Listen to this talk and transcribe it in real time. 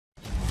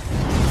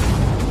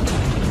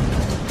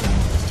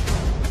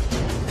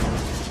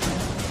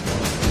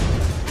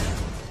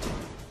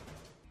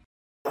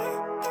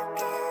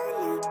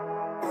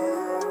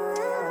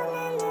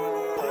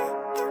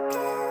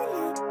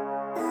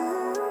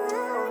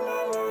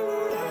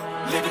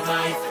Living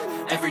life,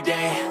 every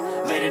day,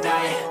 late at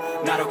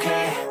night, not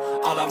okay.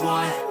 All I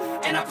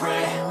want, and I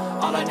pray,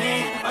 all I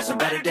need are some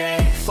better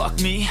days.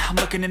 Fuck me, I'm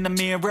looking in the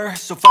mirror,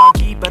 so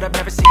foggy, but I've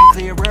never seen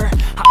clearer.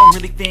 I don't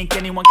really think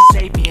anyone can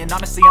save me, and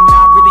honestly I'm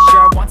not really sure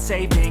I want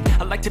saving.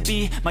 I like to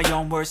be my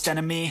own worst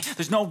enemy.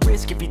 There's no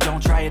risk if you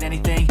don't try at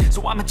anything,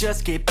 so I'ma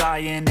just keep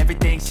buying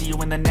everything. See you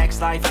in the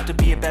next life, have to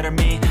be a better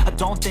me. I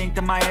don't think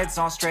that my head's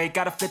on straight,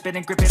 gotta flip it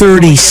and grip it.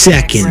 30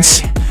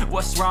 seconds.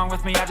 What's wrong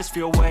with me? I just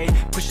feel weight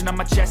pushing on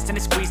my chest and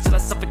it squeezes till I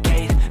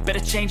suffocate. Better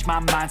change my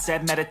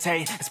mindset,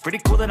 meditate. It's pretty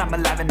cool that I'm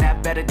alive and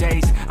have better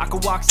days. I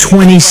could walk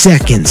 20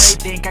 seconds.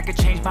 Think I could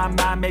change my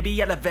mind,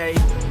 maybe elevate.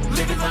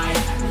 Living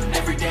life,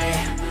 every day,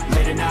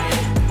 late at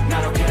night,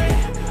 not okay.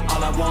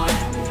 All I want,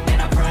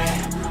 and I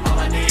pray, all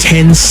I need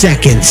 10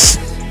 seconds.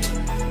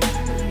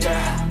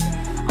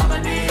 Yeah, all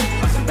I need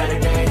are some better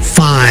days.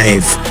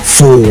 5,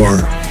 4,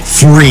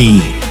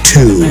 3,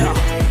 2,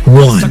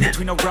 1.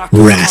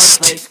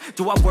 Rest.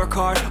 Do I work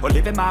hard or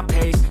live at my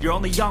pace? You're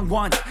only young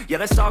once, yeah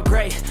that's all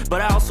great,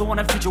 but I also want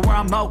a future where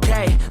I'm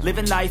okay.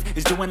 Living life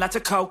is doing lots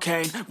of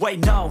cocaine. Wait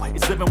no,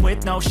 it's living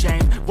with no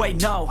shame.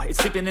 Wait no, it's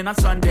sleeping in on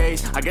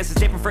Sundays. I guess it's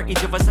different for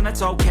each of us and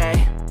that's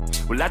okay.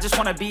 Well I just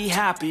wanna be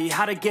happy,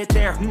 how to get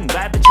there?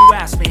 Glad that you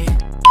asked me.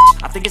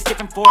 I think it's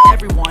different for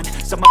everyone.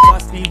 Some of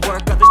us need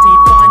work, others need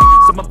fun.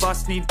 Some of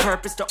us need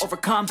purpose to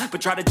overcome.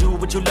 But try to do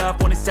what you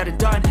love when it's said and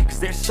done, cause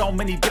there's so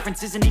many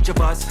differences in each of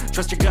us.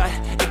 Trust your gut,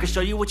 it can show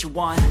you what you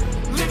want.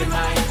 Living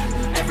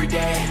life, every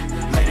day,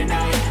 late at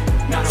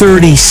night, not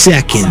 30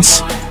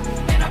 seconds.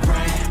 and I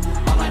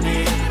pray, all I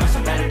need are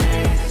some better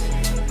days.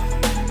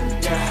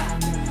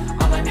 Yeah,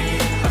 all I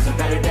need are some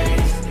better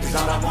days. Cause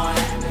all I want,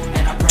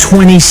 and I pray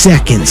 20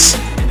 seconds.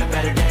 in a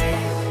better day.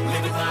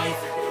 Living life,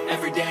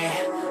 every day,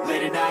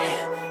 late at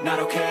night, not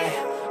okay.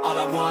 All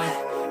I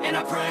want, and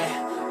I pray,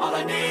 all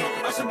I need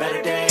are some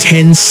better days.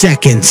 10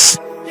 seconds.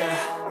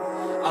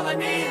 Yeah, all I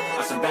need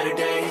are some better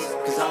days.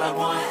 Cause all I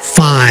want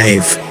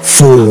 5,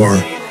 4,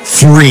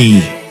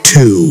 3,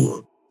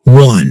 2,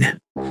 1.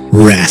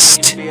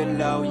 Rest. When you feel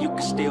low, you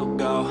can still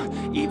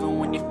go. Even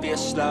when you feel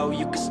slow,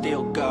 you can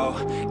still go.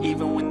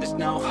 Even when there's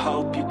no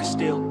hope, you can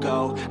still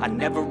go. I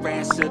never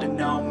answer to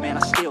no, man,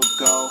 I still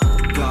go.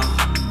 Go,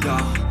 go,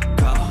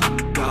 go,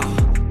 go,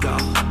 go,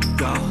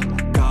 go,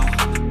 go,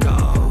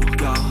 go,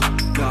 go,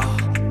 go,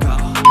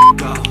 go,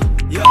 go,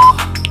 yo,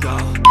 go,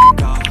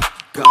 go,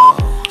 go.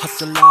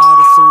 Hustle hard,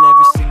 hustle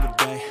every single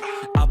day.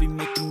 I'll be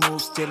making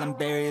moves till I'm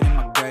buried in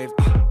my grave.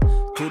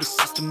 To the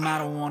system, I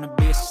don't wanna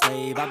be a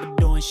slave. I've been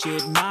doing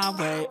shit my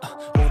way,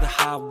 or the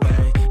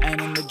highway. And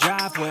in the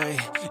driveway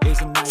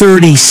is a nice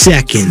 30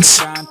 seconds.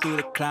 Grind through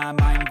the climb,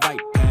 I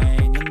invite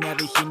pain. You'll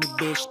never hear me,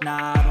 bitch,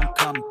 nah, I don't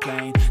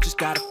complain. Just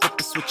gotta flip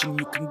the switch and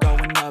you can go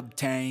and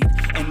obtain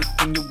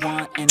anything you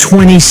want. And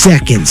 20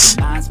 seconds.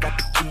 mine's got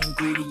the key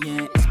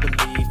ingredient, it's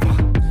belief.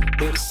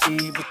 They'll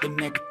deceive with the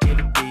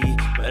negativity,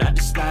 but I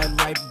just slide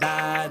right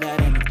by that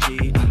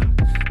energy.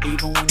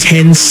 Even when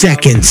 10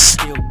 seconds.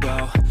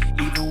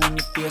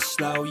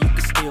 Slow, you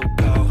can still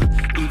go.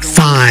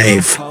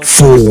 5,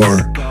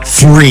 4,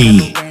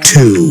 3,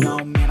 2,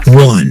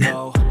 1.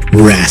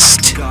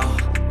 Rest.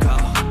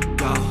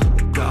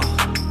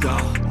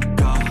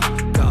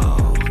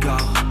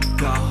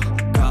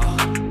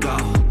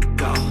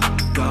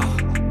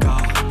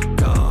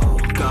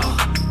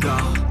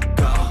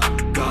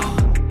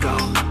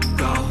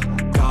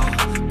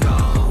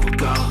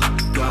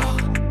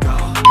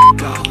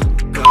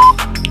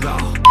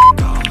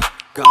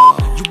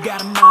 You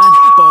got a mind,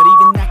 but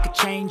even that could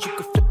change. You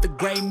could flip the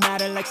gray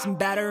matter like some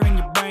batter in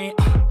your brain.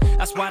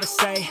 That's why I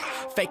say,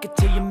 fake it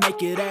till you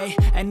make it A.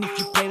 And if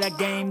you play that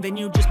game, then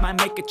you just might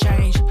make a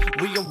change.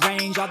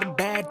 Rearrange all the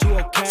bad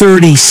to okay.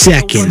 30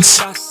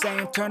 seconds.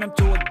 Saying, turn them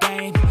to a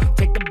game.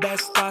 Take the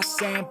best thoughts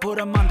saying, put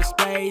them on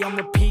display. On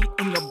repeat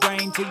in your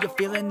brain till you're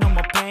feeling no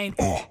more pain.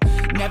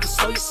 Never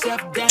slow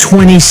yourself down.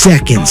 20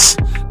 seconds.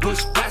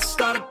 Push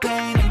past all the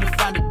pain and you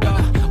find a door.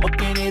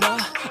 Open it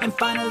up and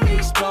finally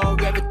explore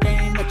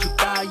everything that you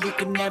thought you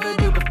could never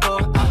do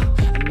before.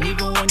 And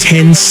even when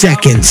 10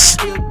 seconds.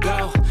 you still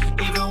go.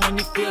 Even when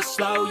you feel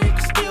slow, you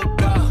can still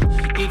go.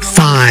 Even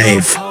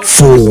 5,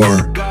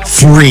 4,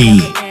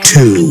 3,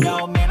 2,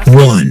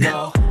 1.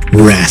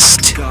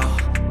 Rest.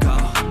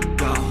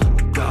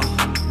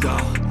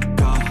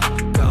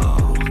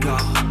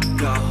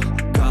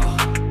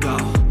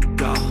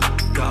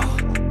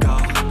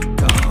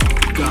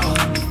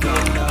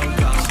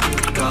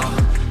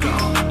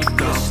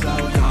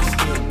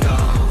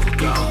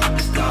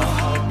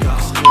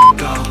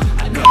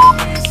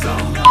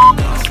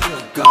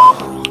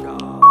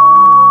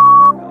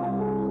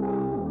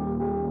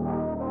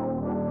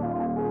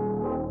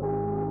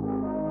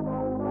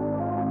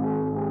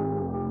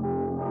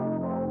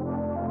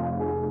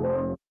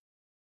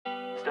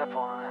 Step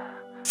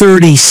 1,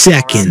 30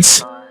 seconds.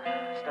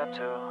 Step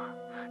 2,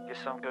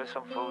 get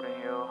some food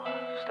in you.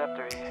 Step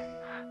 3,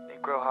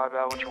 think real hard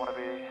about what you want to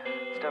be.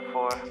 Step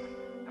 4,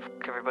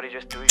 everybody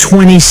just do you.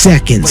 20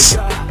 seconds.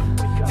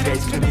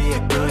 Today's gonna be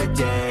a good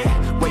day.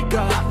 Wake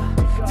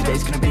up.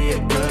 Today's gonna be a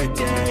good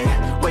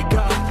day. Wake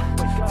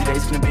up.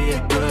 Today's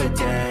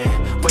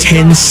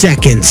 10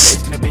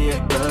 seconds. Today's gonna be a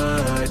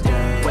good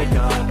day. Wake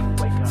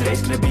up.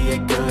 Today's gonna be a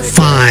good day.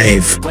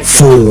 5,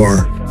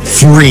 4,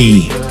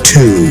 3,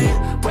 2,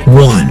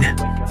 1.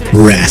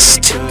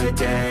 Rest. Good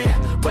day.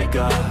 Wake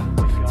up.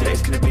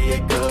 Today's gonna be a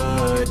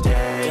good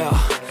day. Yo,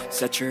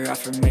 set your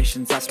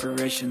affirmations,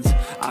 aspirations.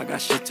 I got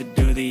shit to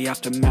do, the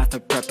aftermath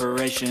of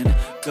preparation.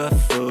 Good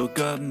food,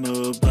 good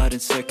mood, blood in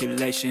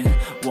circulation.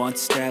 One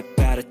step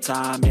at a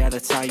time, yeah,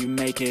 that's how you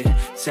make it.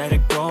 Set a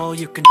goal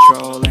you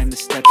control and the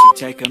steps you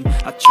take them.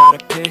 I try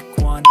to pick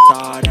one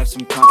thought, have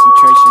some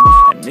concentration.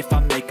 And if I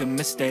make a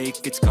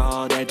mistake, it's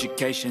called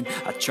education.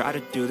 I try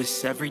to do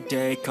this every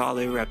day, call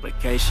it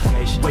replication.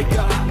 Wake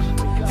up,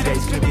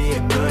 today's gonna be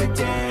a good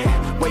day.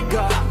 Wake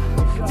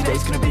up,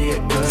 today's gonna be a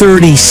good day.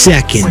 30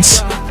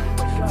 seconds.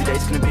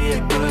 Today's gonna be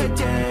a good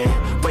day.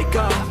 Wake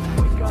up.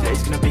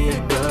 Today's gonna be a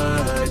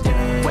good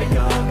day. Wake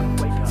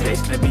up.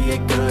 Today's gonna be a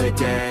good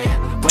day.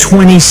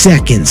 20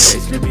 seconds.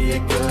 Today's gonna be a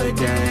good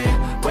day.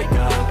 Wake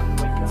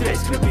up.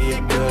 Today's gonna be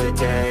a good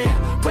day.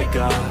 Wake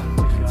up.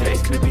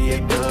 Today's gonna be a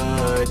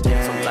good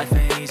day. So life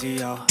ain't easy,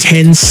 yo.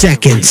 10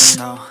 seconds.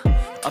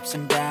 Ups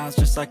and downs,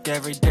 just like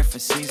every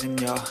different season,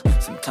 yo.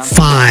 Sometimes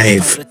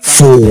 5,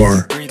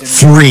 4,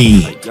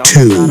 3,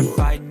 2,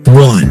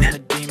 1.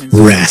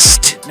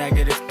 Rest.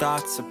 Negative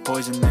thoughts are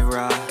poison, they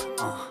rot.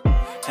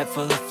 Head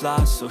full of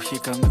flies, so here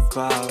come the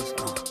clouds.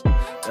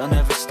 They'll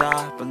never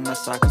stop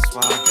unless I can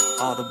swap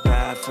all the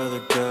bad for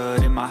the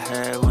good in my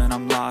head when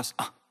I'm lost.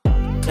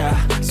 Yeah,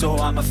 so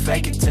I'ma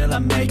fake it till I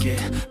make it.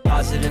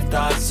 Positive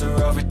thoughts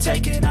are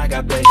overtaken, I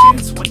got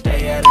patience. One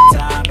day at a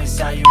time is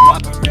how you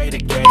operate a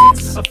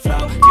cadence. A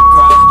flow, you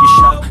grow, you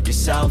show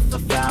yourself a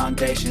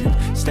foundation.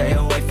 Stay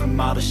away from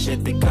all the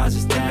shit that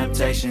causes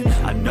temptation.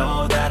 I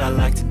know that I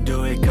like to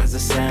do it cause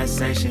it's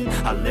sensation.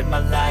 I live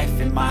my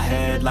life in my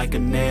head like a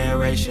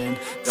narration.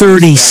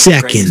 30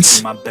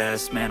 seconds. My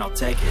best, man, I'll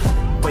take it.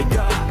 Wake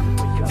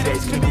up,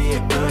 today's gonna be a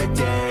good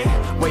day.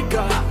 Wake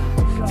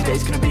up,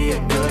 today's gonna be a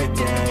good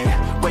day.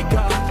 Wake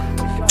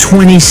up.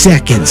 20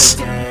 seconds.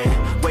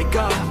 Wake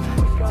up.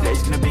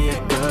 Today's gonna be a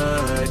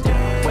good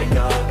day. Wake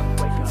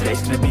up.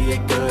 Today's gonna be a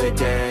good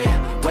day.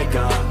 Wake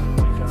up.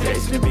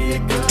 Today's gonna be a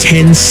good day.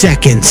 10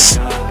 seconds.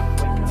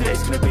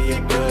 Today's gonna be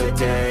a good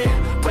day.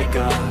 Wake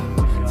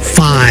up.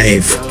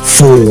 5,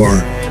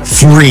 4,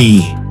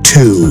 3,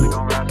 2,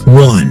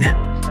 1.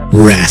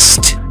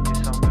 Rest.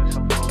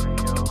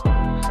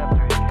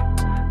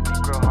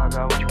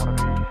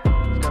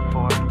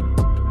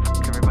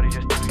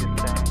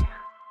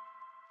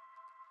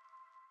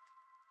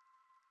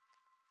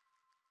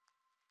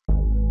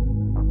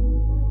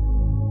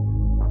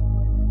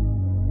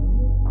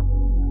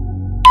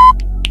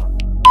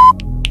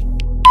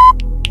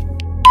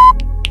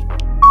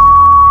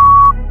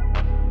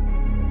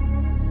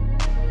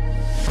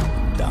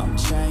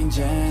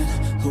 Changing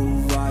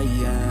who I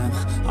am,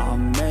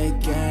 I'm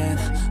making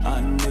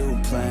a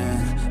new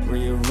plan,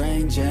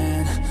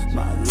 rearranging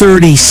my life.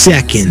 30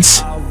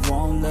 seconds. I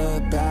won't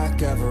look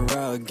back ever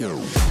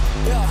again.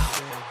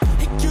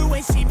 You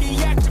ain't see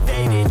me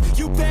activated.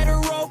 You better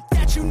hope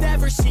that you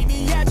never see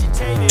me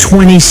agitated.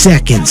 20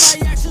 seconds.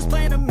 My actions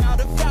plan them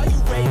out,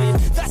 evaluated.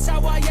 That's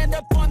how I end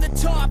up on the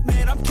top,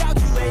 man, I'm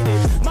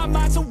calculated. My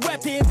mind's a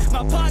weapon,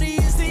 my body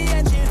is the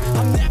engine.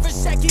 I'm never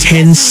second.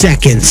 10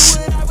 seconds.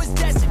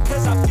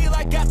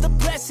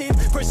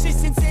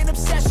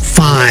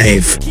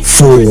 5,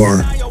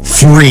 4,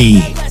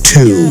 3,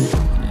 2,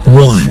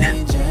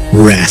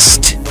 1.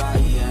 Rest.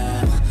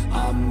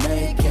 I'm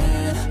making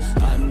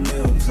a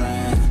new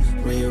plan,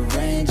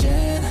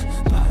 rearranging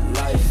my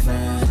life,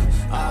 and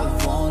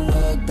I won't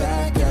look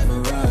back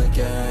ever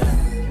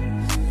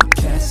again. You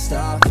can't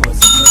stop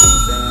what's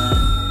moving.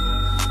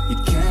 You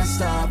can't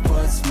stop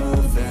what's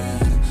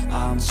moving.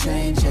 I'm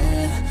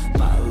changing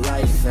my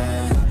life,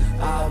 and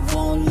I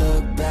won't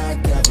look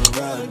back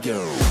ever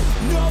again.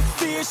 No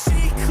fear,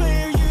 see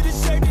clear, you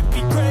deserve to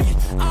be great.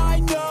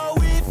 I know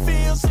it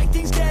feels like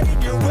things get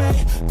in your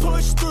way.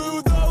 Push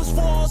through those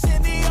walls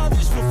and the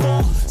others will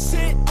fall.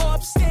 Sit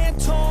up, stand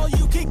tall,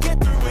 you can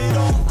get through it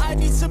all. I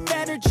need some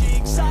energy,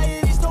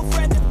 anxiety's no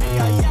friend to me.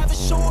 I have a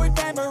short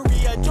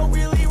memory, I don't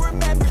really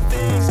remember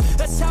things.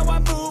 That's how I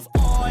move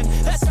on,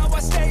 that's how I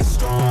stay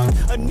strong.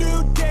 A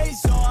new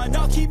day's on,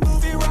 I'll keep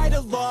moving right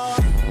along.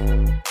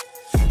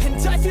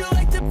 And I feel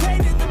like the pain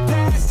in the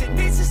past, it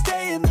needs to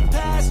stay in the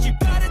past. You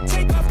gotta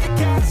take off the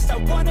cast. I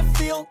wanna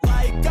feel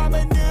like I'm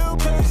a new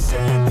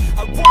person.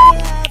 I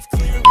wanna have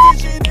clear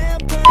vision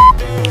and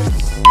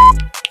purpose.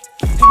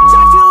 And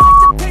I feel like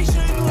the pain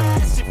shouldn't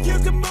last. If you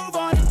can move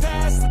on and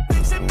past the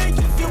things that make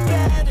you feel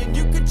bad, and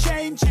you can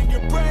change in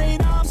your brain,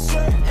 I'm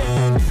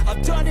certain.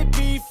 I've done it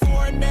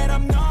before, and man,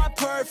 I'm not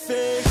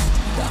perfect.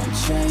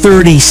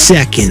 30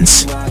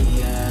 seconds.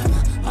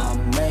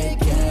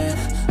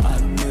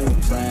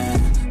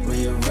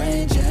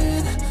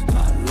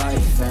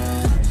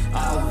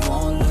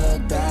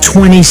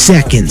 20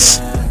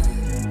 seconds.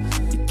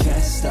 You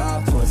can't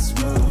stop what's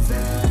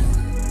moving.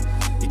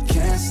 You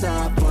can't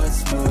stop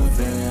what's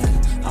moving.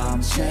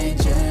 I'm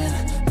changing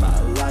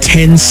my life.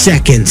 10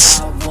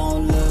 seconds. I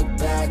won't look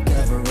back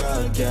ever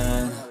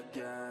again.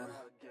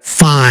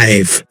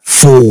 5,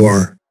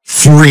 4,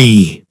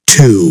 3,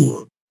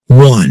 2,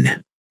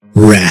 1.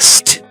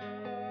 Rest.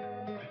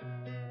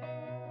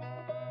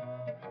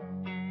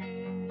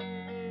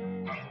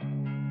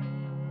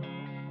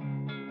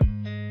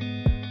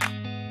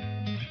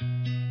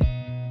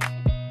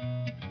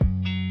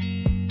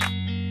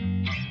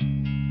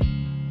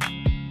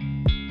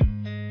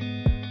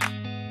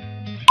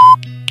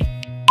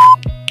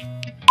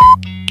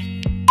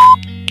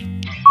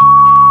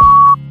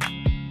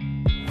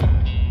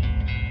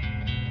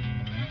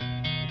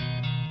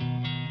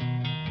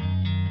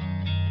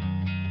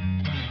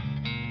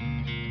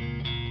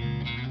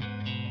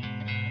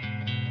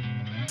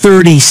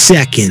 Thirty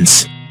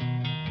seconds.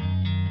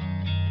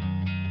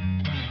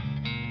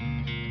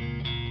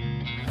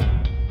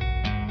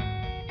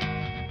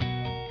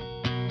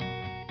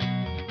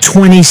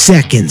 20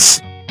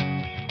 seconds.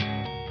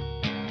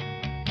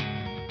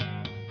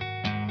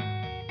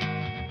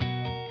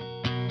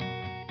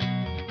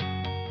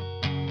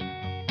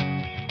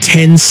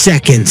 10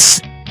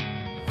 seconds.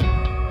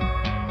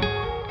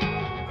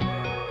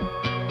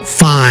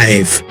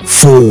 5,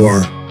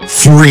 4,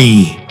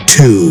 3,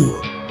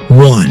 2,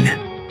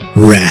 1.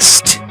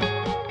 Rest.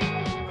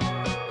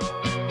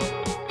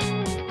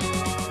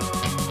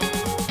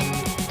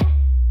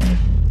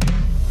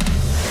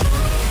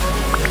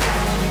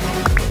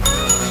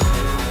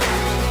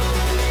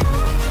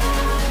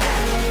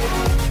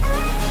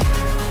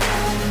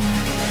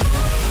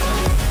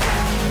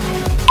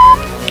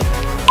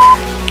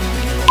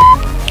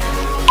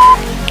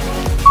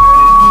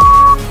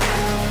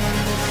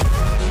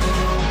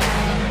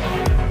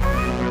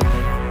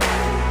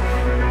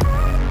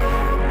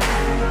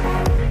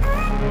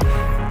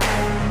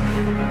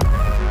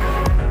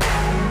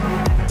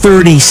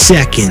 Thirty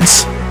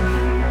seconds.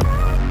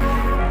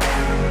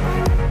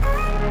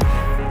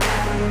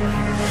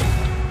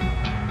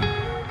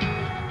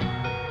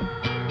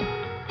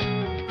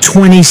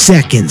 20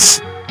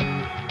 seconds.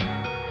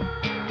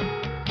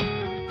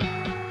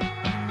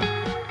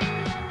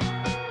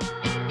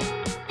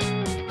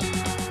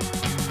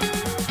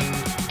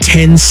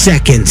 10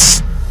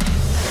 seconds.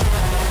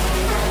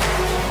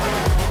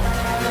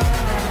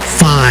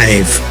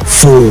 5,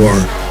 4,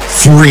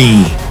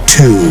 3,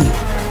 2,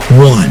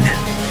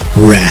 1.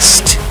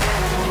 Rest.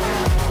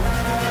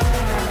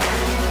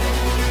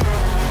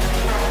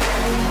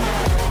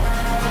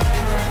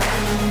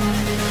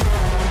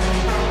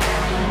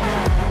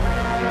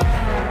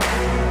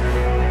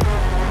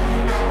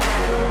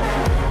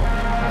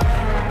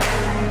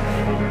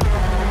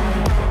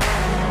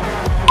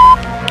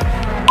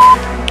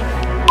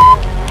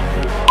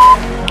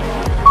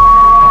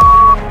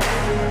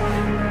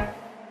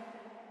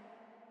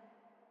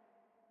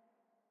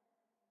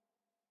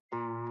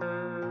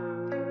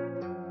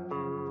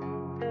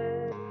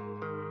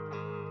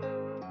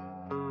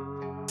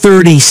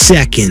 Thirty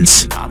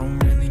seconds. I don't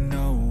really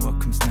know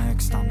what comes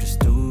next. I'm just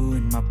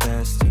doing my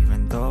best,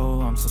 even though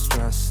I'm so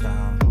stressed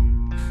out.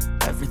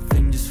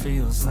 Everything just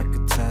feels like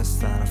a test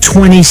that I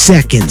 20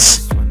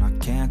 seconds. when I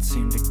can't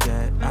seem to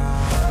get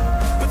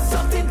out. But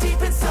something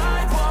deep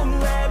inside won't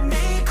let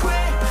me quit.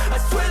 I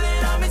swear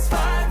that I'm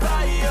inspired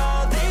by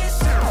all this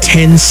shit.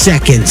 10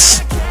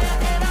 seconds.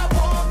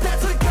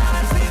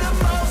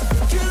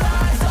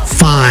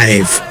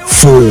 5,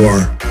 4,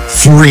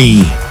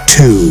 3,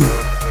 2,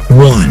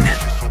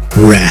 1.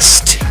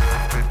 Rest.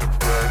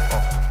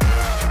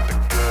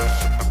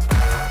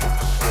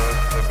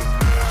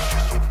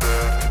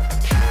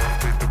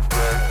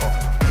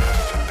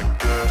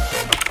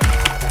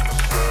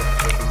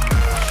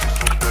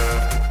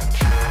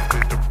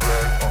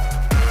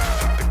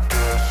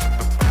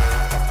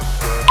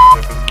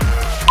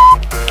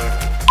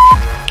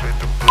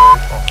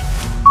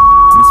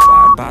 I'm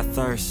inspired by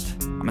thirst,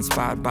 I'm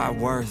inspired by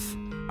worth.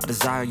 I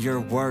desire your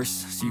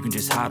worst, so you can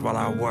just hide while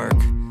I work.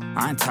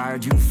 I ain't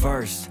tired, you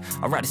first.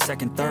 I'll write a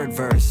second, third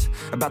verse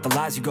about the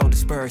lies you go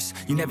disperse.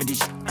 You never did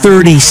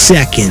 30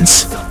 seconds.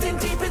 Something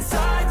deep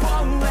inside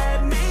won't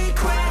let me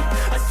quit.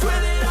 I swear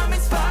that I'm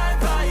inspired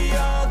by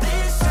all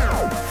this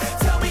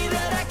shit. Tell me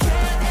that I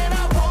can and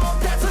I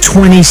won't. That's what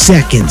 20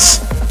 seconds.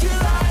 you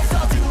lies,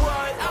 I'll do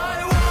what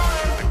I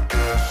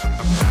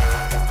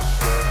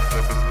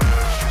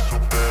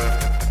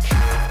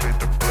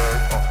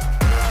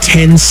want.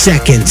 10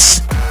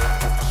 seconds.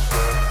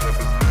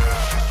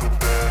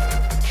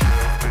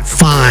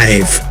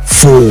 5,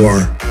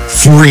 4,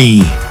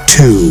 3,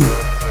 2,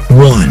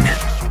 1.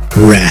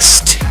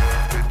 Rest.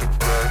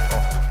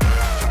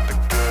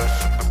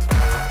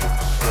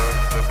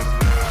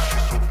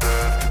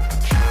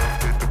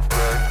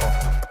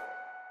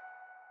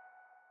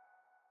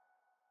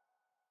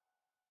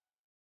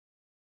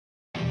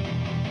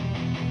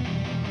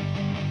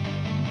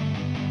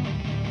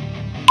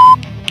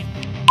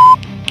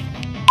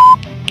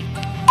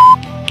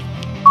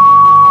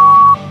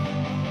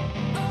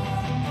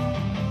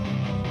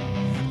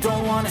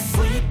 Don't wanna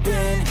sleep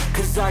in,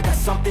 cause I got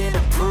something to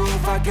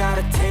prove. I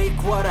gotta take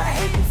what I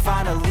hate and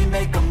finally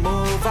make a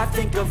move. I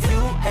think of you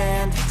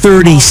and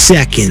 30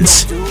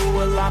 seconds. do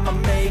well, I'ma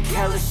make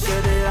hella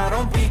sure that I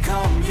don't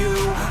become you.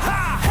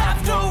 Ha!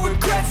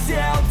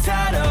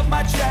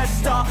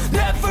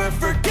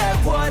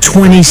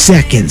 20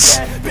 seconds.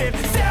 Been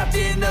stabbed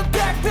in the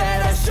back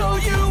bed, I'll show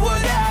you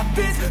what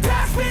happens.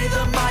 Pass me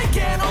the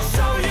mic and I'll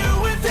show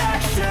you with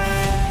action.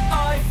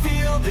 I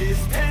feel this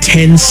pain.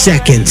 10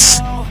 seconds.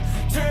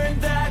 Turn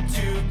that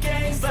to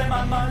gains, let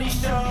my money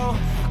show.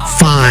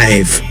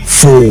 5,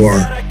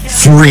 4,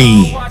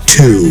 3,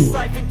 2,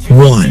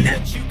 1.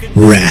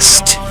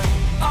 Rest.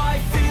 I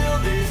feel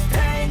this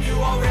pain, you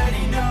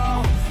already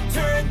know.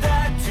 Turn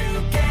that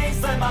to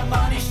gains, let my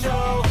money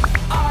show.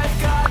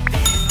 I've got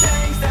these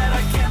things that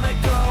I can't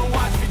let go.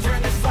 Watch me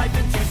turn this life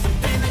into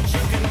something that you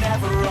can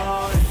never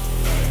own.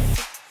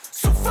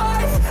 So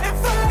fight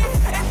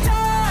and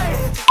die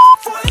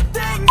for the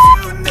things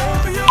you know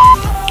you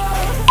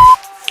love.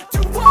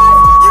 Do what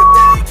you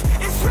think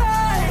is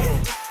right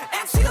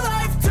and see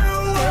life do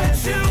what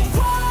you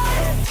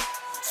want.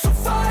 So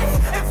fight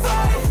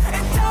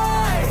and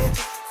die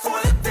for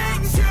the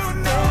things you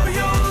know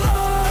you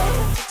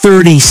love.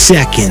 30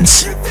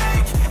 seconds. You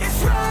think is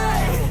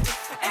right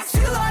and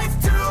see life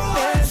do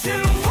what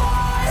you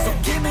want. So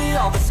give me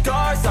all the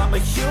scars, I'm a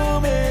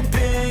human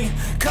being.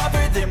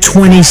 Cover them with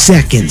 20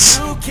 seconds.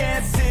 you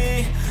can't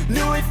see.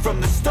 Knew it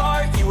from the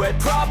start, you had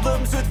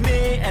problems with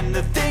me and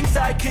the things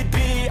I could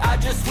be. I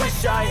just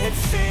wish I had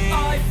seen.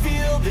 I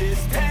feel this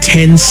pain.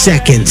 10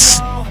 seconds.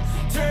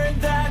 Turn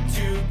that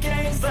to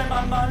gains, let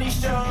my money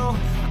show.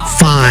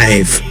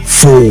 5,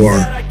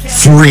 4,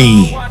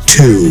 3,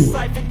 2,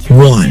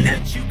 1.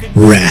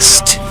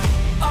 Rest.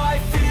 I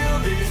feel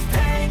this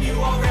pain, you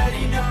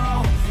already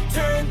know.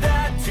 Turn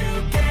that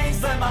to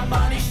gains, let my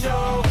money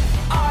show.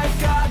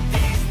 I've got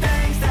these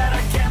things that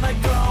I can't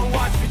let go.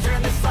 Watch me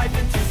turn this life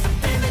into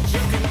something that you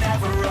can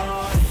never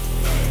own.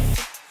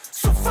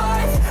 So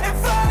fight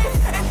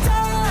and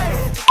die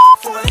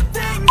for the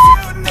things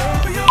you know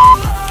you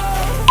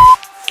love.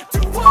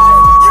 Do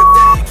what you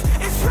think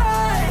is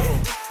right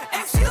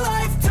and see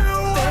life do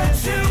what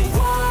you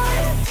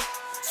want.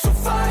 So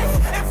fight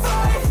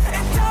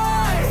and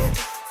die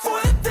for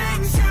the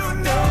things you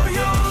know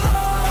you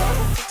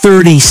love.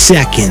 30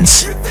 seconds.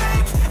 You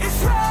think is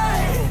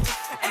right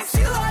and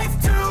see life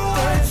do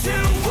what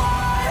you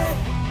want.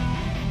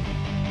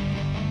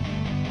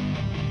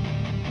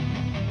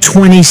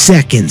 20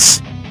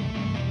 seconds.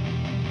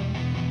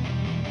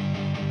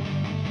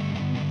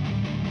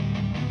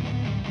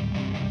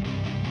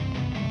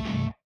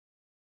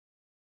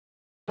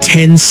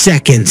 10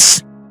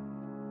 seconds.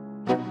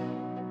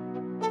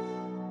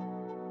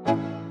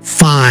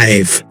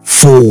 5,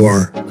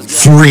 4,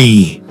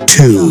 3,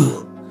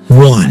 2,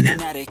 1.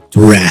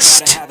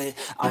 Rest.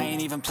 I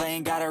ain't even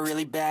playing, got a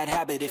really bad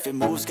habit. If it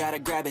moves, gotta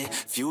grab it.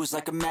 Fuse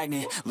like a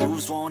magnet.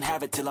 Lose, won't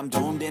have it till I'm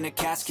doomed in a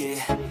casket.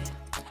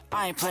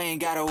 I ain't playing,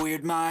 got a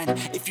weird mind.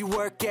 If you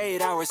work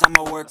 8 hours,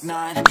 I'ma work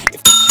 9.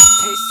 If the shit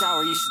tastes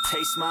sour, you should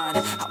taste mine.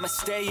 I'ma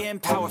stay in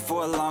power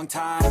for a long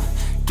time.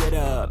 Get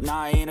up,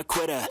 nah, I ain't a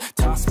quitter.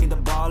 Toss me the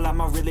ball,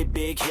 I'm a really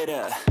big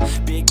hitter.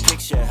 Big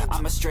picture,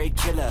 I'm a straight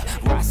killer.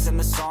 Rising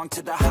the song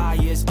to the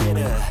highest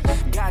bidder.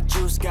 Got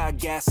juice, got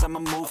gas, I'ma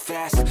move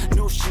fast.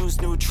 New shoes,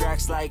 new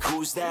tracks, like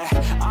who's that?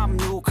 I'm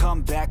new,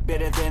 come back,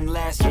 better than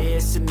last. Yeah,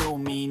 it's a new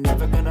me,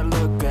 never gonna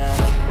look back.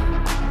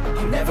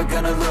 I'm never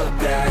gonna look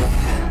back.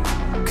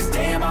 Cause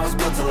damn, I was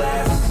built to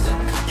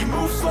last. You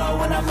move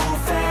slow and I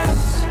move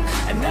fast,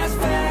 and that's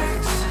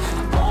facts.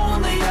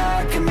 Only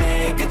I can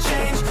make a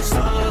change.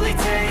 Slowly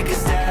take a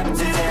step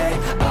today.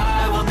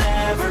 I will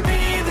never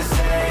be the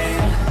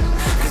same.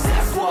 Cause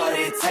that's what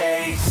it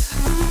takes.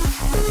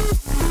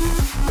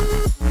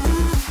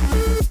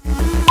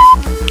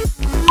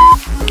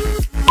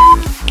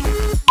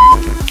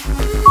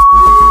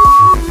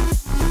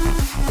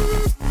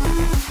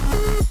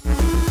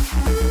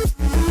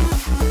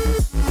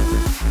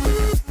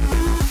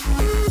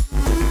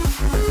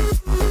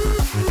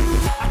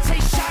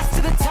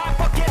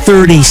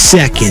 30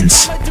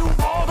 seconds. I do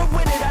all to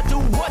win it. I do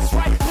what's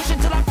right. Push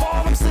until I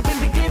fall. I'm slipping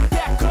to get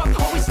back up.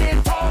 Always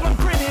stand tall. I'm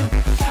grinning.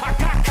 I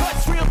got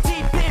cuts real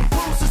deep in.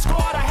 Bruises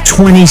scarred. I had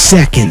 20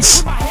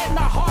 seconds. my head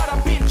not hard.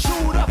 I've been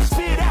chewed up,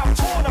 spit out,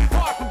 torn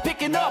apart. From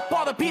picking up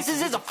all the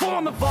pieces is a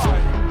form of art.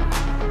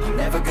 I'm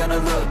never gonna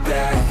look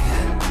back.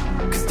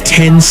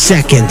 10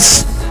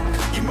 seconds.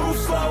 You move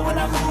slow and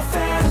I move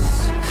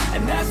fast,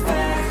 and that's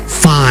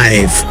facts.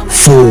 5,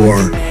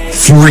 4,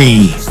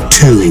 3,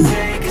 2,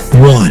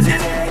 1.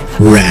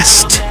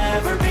 Rest.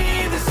 Never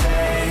be the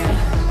same,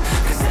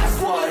 'cause that's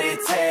what it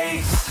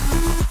takes.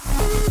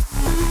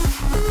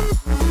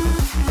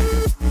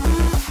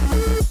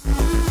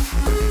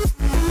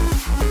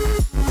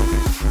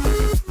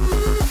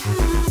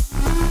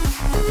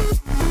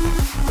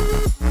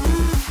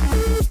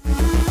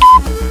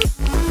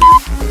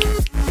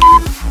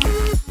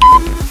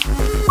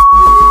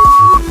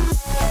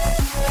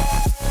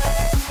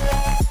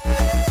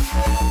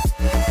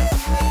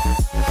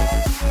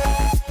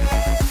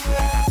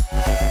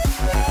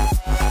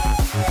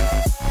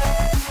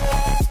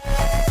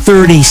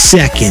 30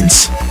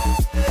 seconds.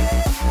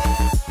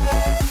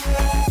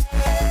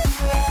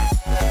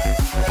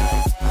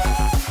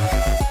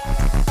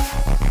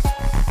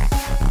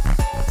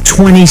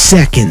 20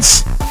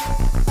 seconds.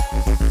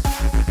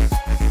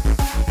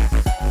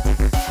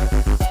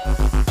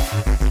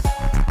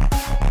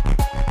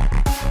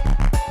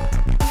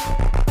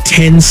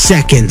 10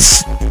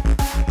 seconds.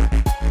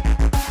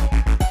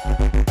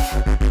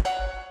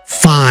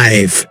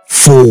 5,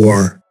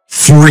 4,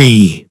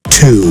 3,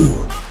 2,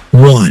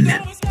 1.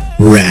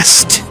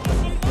 Rest.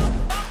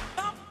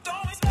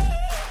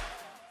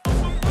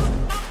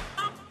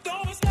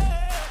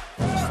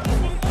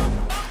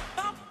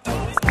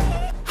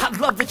 I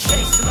love the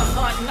chase and the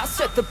hunt, and I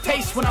set the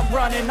pace when I'm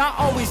running. I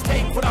always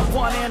take what I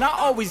want and I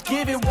always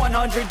give it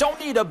 100. Don't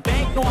need a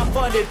bank, no I'm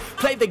funded.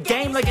 Play the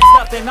game like it's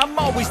nothing. I'm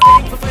always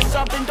thankful for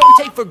something. Don't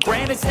take for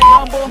granted, stay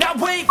humble. Now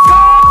wake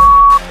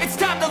up! It's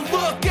time to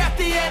look at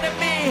the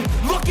enemy.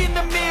 Look in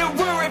the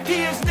mirror if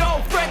he is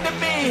no friend to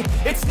me.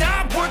 It's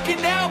not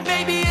working out,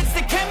 maybe it's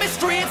the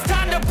chemistry. It's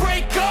time to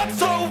break up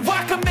so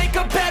I can make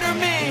a better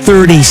me.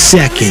 30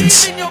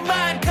 seconds. Believe in your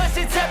mind, 'cause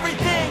it's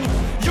everything.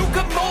 You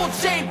can mold,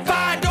 shape,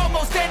 find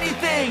almost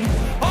anything.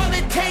 All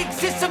it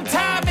takes is some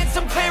time and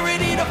some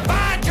clarity to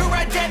find your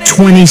identity.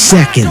 20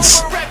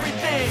 seconds. Over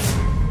everything.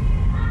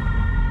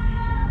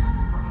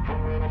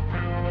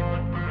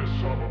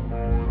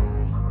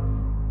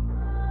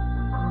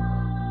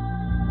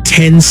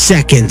 10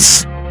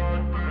 seconds.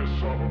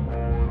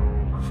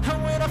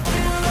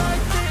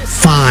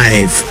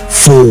 5,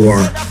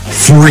 4,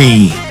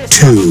 3,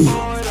 2,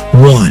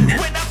 1.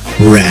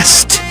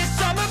 Rest.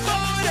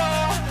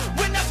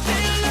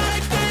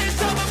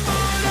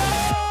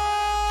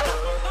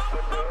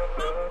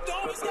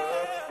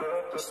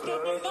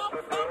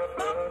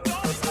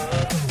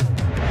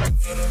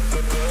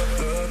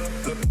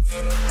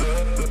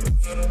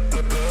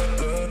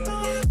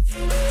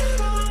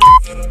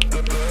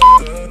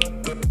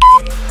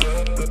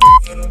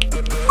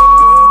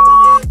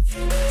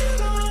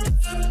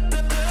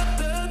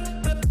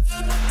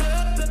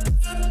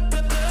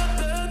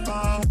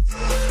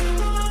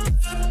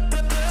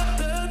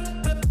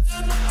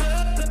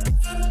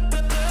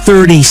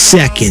 Thirty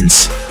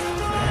seconds.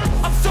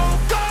 I'm so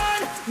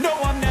gone, no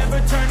I'm never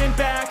turning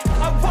back.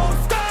 I won't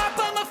stop,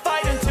 I'ma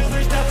fight until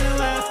there's nothing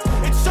left.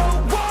 It's so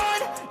on,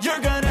 you're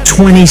gonna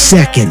 20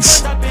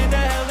 seconds. I've been to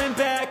hell and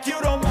back, you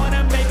don't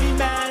wanna make me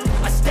mad.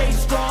 I stay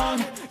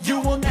strong, you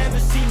will never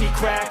see me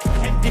crack.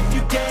 And if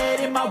you get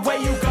in my way,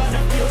 you're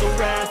gonna feel the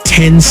wrath.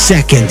 10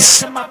 seconds.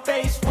 To my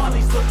face while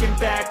he's looking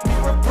back.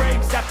 Mirror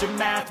breaks after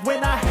math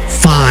when I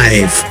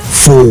 5,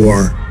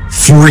 4,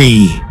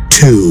 3,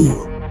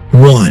 2,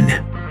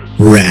 1.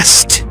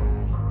 Rest.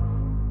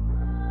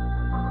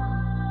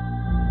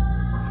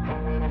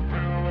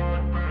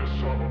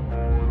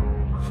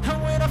 And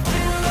when I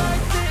feel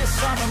like this,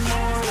 I'm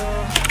immortal.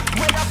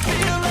 When I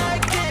feel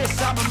like this,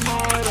 I'm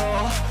immortal.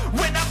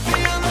 When I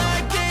feel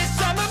like this,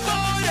 I'm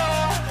immortal.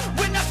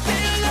 When I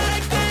feel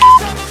like this,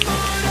 I'm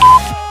immortal.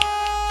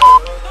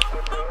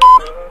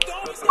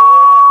 Don't stop.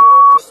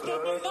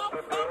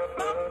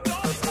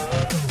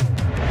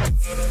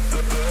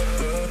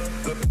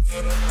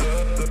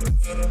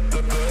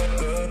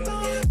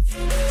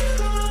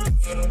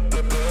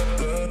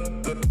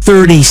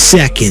 30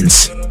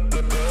 seconds.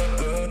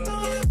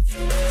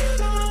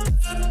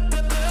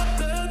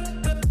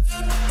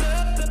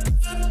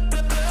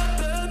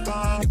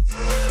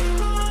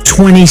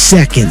 20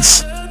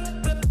 seconds.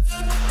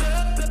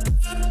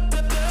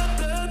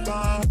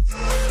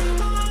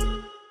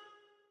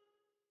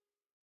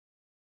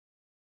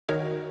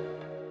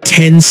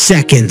 10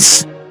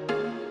 seconds.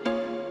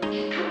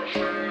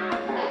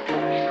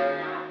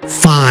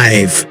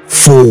 5,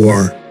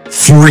 4,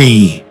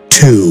 3,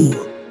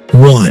 2,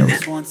 1.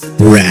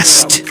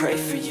 Rest. Pray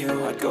for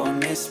you, I'd go and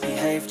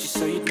misbehave just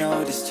so you'd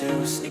notice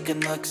too.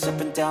 Sneaking looks up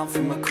and down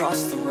from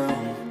across the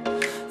room.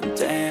 And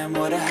damn,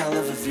 what a hell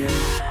of a view.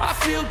 I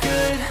feel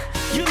good,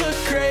 you look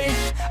great.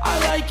 I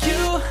like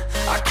you,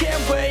 I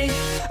can't wait.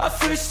 A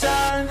first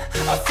time,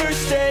 a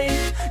first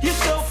date.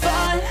 You're so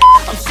fine,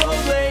 I'm so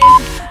late.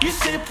 You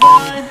sip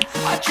wine,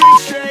 I drink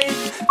straight.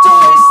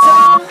 Don't waste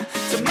time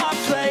to my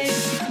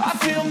place. I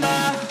feel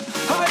my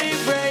heart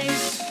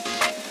erase.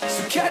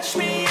 So catch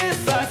me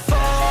if I fall.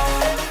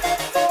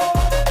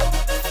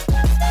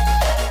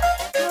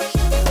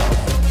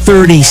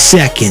 30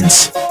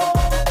 seconds.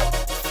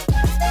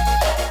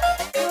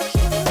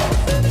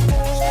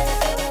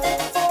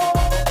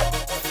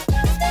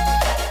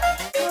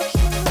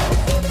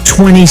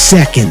 20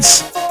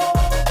 seconds.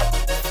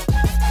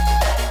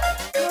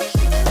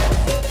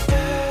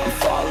 I'm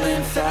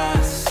falling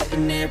fast,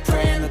 sitting here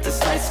praying that this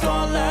night's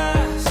gonna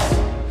last.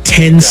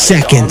 10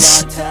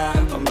 seconds.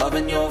 I'm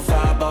loving your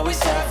vibe,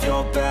 always have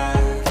your back.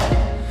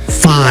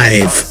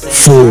 5,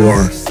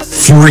 4,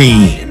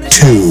 3,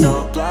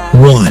 2,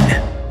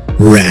 1.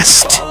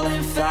 Rest.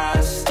 Falling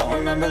fast, don't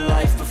remember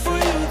life before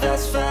you,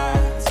 that's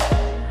facts.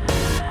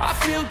 I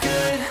feel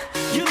good,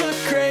 you look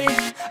great.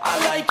 I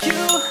like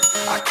you,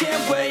 I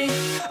can't wait.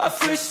 A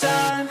first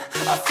time,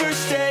 a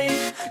first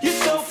date. You're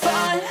so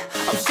fine,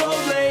 I'm so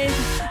late.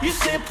 You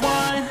sip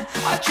wine,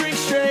 I drink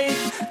straight.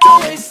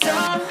 Don't waste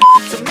time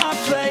to my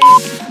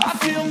place. I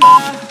feel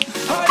my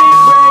heart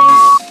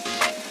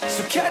erase.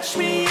 So catch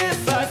me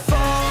if I fall.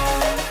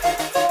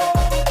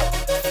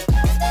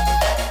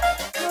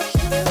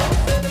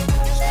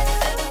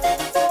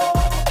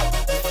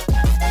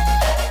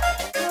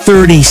 30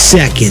 30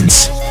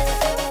 seconds.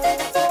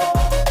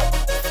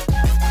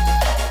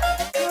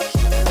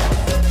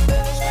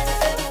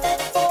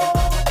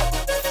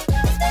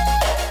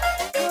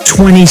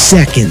 20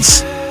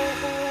 seconds.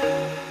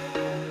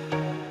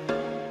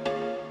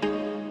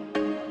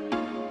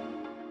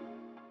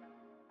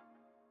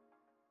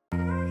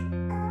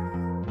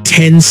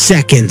 10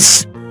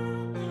 seconds.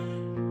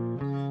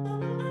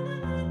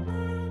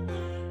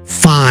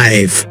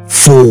 5,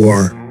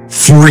 4,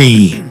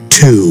 3,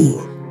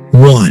 2,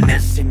 1.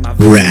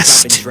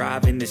 Rest.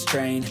 Driving this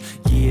train,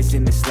 years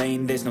in this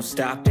lane, there's no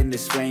stopping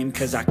this flame.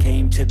 Cause I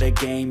came to the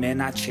game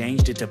and I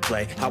changed it to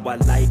play how I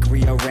like,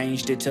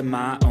 rearranged it to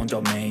my own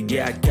domain.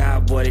 Yeah, I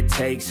got what it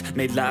takes,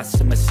 made lots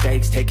of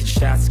mistakes, taking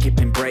shots,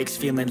 skipping breaks,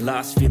 feeling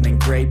lost, feeling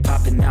great,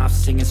 popping off,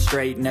 singing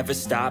straight, never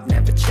stopped,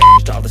 never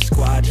changed. All the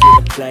squad here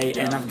to play,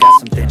 and I've got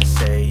something to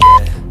say,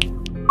 yeah.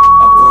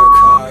 I work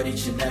hard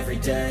each and every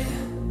day,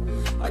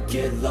 I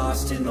get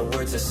lost in the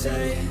words I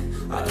say.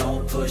 I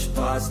don't push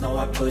pause, no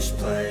I push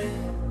play.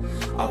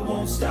 I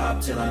won't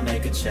stop till I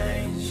make a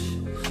change.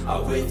 I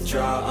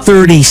withdraw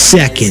 30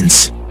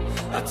 seconds.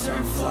 I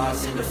turn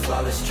flaws into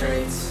flawless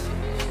traits.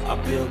 I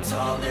build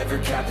tall, never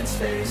capped in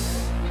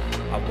space.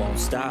 I won't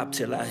stop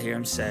till I hear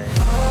him say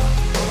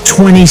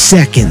 20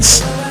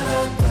 seconds.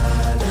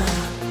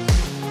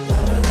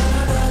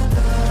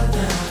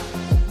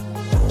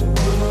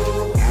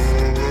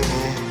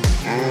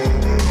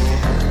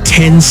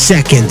 10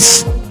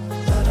 seconds.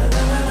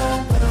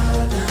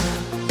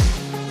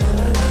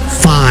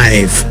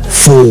 5,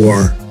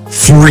 4,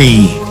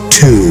 3,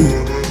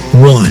 2,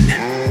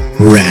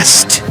 1.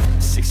 Rest.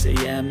 6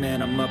 a.m.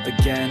 and I'm up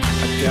again.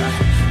 I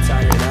got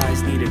tired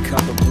eyes, need a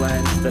cup of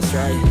blend. That's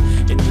right,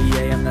 in the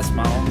AM, that's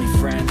my only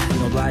friend.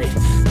 No light,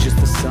 just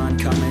the sun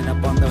coming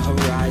up on the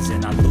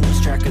horizon. I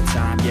lose track of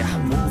time, yeah, I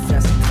move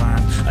fast and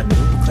climb a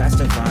new class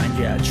to find.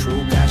 Yeah, a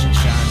true